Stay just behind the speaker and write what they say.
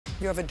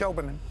You have a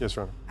Doberman. Yes,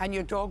 Your Honor. And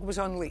your dog was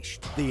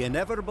unleashed. The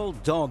inevitable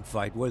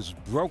dogfight was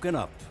broken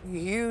up. You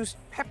used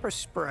pepper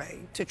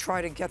spray to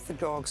try to get the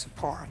dogs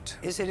apart.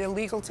 Is it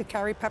illegal to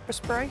carry pepper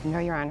spray? No,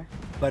 Your Honor.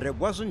 But it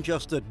wasn't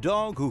just the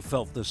dog who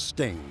felt the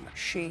sting.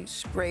 She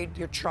sprayed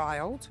your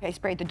child. I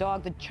sprayed the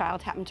dog. The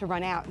child happened to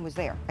run out and was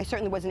there. I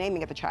certainly wasn't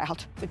aiming at the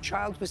child. The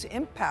child was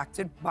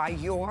impacted by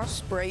your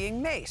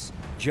spraying mace.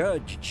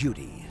 Judge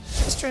Judy.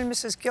 Mr. and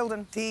Mrs.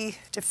 Gilden, the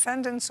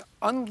defendant's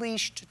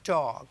unleashed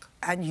dog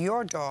and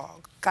your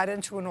dog got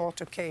into an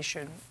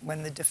altercation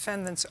when the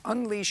defendant's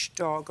unleashed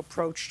dog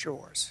approached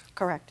yours.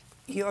 Correct.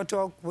 Your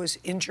dog was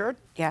injured.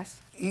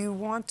 Yes. You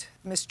want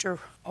Mr.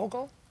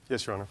 Ogle?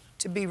 Yes, Your Honor.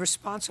 To be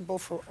responsible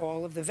for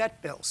all of the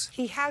vet bills.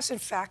 He has, in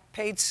fact,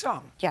 paid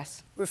some.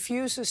 Yes.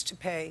 Refuses to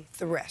pay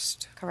the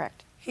rest.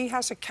 Correct. He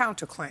has a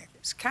counterclaim.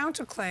 His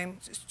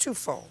counterclaim is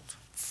twofold.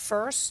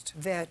 First,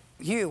 that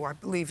you, I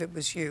believe it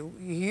was you,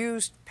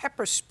 used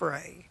pepper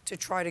spray to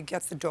try to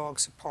get the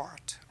dogs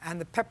apart.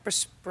 And the pepper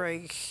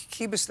spray,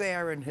 he was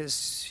there and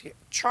his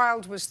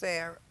child was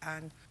there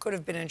and could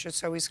have been injured,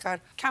 so he's got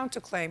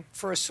counterclaim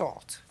for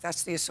assault.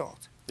 That's the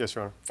assault. Yes,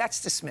 Your Honor.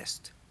 That's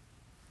dismissed.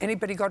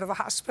 Anybody go to the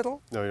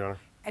hospital? No, Your Honor.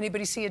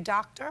 Anybody see a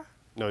doctor?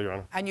 No, Your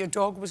Honor. And your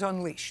dog was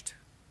unleashed.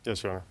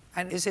 Yes, Your Honor.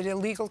 And is it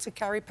illegal to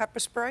carry pepper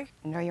spray?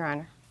 No, Your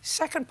Honor.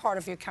 Second part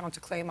of your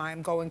counterclaim I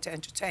am going to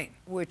entertain,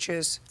 which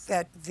is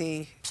that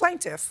the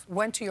plaintiff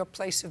went to your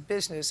place of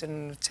business in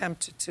an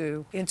attempt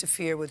to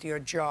interfere with your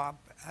job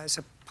as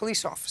a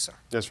police officer.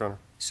 Yes, Your Honor.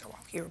 So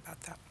I'll hear about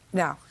that.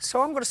 Now,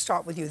 so I'm going to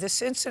start with you.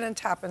 This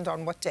incident happened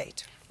on what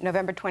date?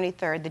 November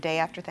 23rd, the day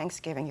after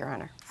Thanksgiving, Your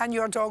Honor. And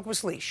your dog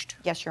was leashed?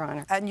 Yes, Your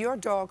Honor. And your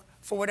dog,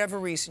 for whatever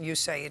reason, you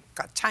say it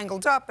got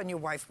tangled up and your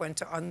wife went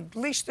to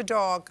unleash the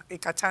dog. It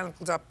got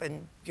tangled up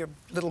in your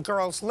little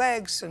girl's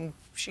legs and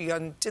she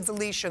undid the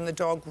leash and the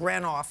dog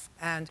ran off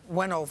and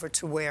went over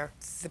to where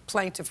the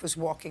plaintiff was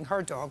walking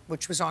her dog,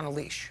 which was on a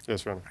leash.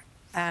 Yes, Your Honor.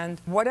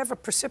 And whatever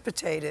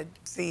precipitated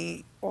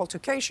the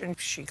altercation,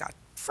 she got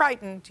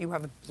frightened. You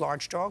have a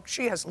large dog.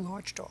 She has a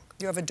large dog.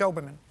 You have a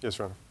Doberman. Yes,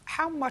 Your Honor.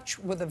 How much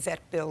were the vet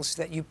bills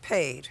that you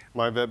paid?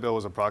 My vet bill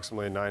was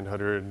approximately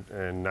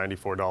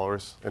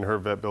 $994, and her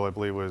vet bill, I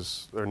believe,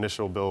 her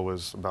initial bill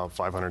was about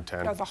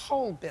 $510. No, the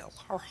whole bill.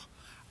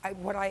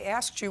 What I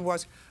asked you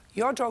was,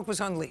 your dog was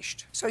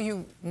unleashed, so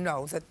you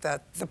know that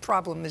the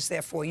problem is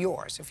therefore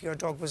yours. If your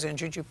dog was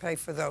injured, you pay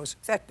for those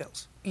vet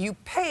bills. You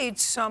paid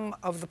some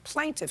of the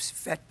plaintiff's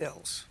vet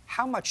bills.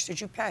 How much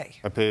did you pay?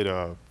 I paid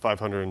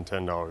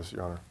 $510,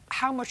 Your Honor.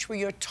 How much were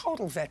your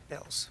total vet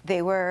bills?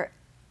 They were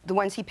the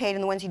ones he paid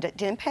and the ones he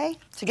didn't pay?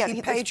 Together,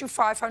 he paid you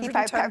 $510. He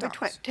paid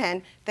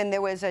 $510. Then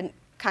there was a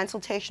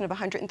consultation of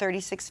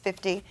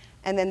 $136.50,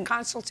 and then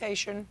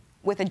consultation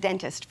with a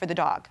dentist for the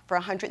dog for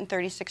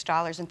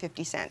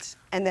 $136.50.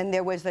 And then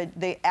there was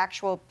the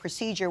actual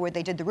procedure where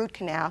they did the root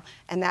canal,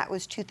 and that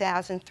was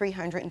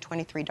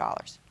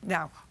 $2,323.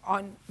 Now,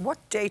 on what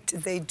date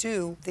did they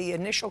do the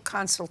initial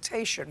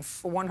consultation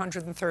for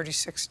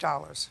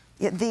 $136?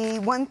 Yeah, the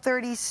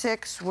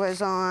 136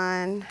 was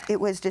on, it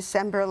was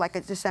December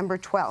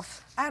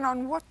 12th. And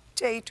on what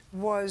date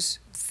was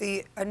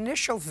the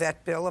initial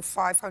vet bill of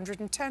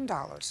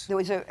 $510? There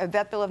was a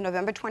vet bill of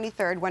November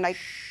 23rd when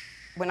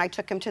I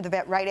took him to the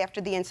vet right after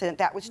the incident.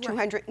 That was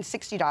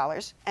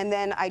 $260. And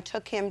then I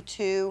took him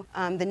to,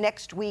 the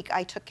next week,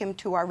 I took him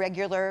to our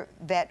regular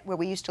vet where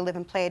we used to live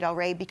and play at El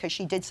Rey because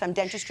she did some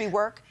dentistry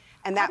work.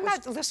 And that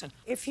listen,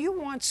 if you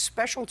want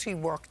specialty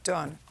work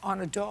done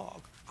on a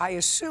dog, I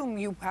assume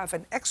you have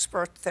an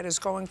expert that is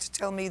going to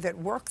tell me that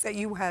work that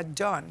you had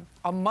done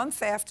a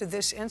month after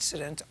this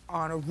incident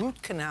on a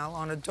root canal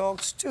on a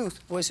dog's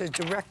tooth was a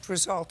direct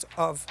result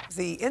of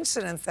the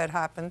incident that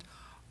happened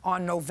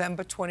on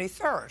November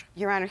 23rd.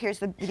 Your Honor, here's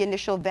the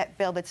initial vet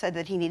bill that said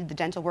that he needed the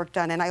dental work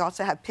done, and I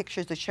also have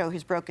pictures that show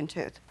his broken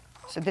tooth.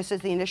 So this is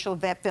the initial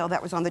vet bill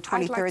that was on the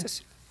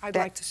 23rd. I'd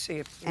like to see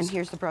it, please. And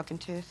here's the broken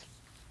tooth.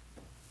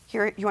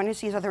 Here, you want to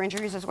see his other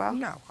injuries as well?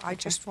 No, I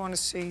just want to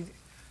see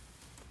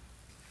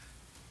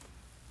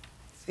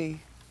the...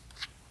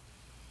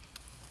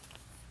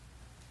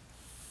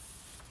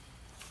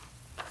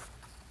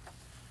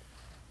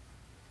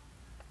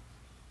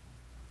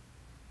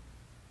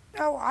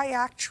 No, I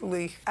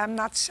actually am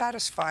not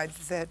satisfied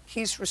that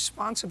he's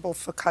responsible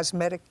for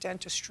cosmetic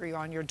dentistry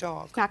on your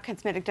dog. It's not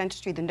cosmetic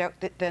dentistry.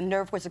 The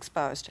nerve was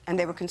exposed, and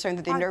they were concerned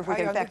that the nerve was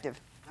infective.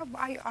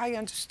 I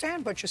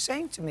understand what you're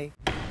saying to me.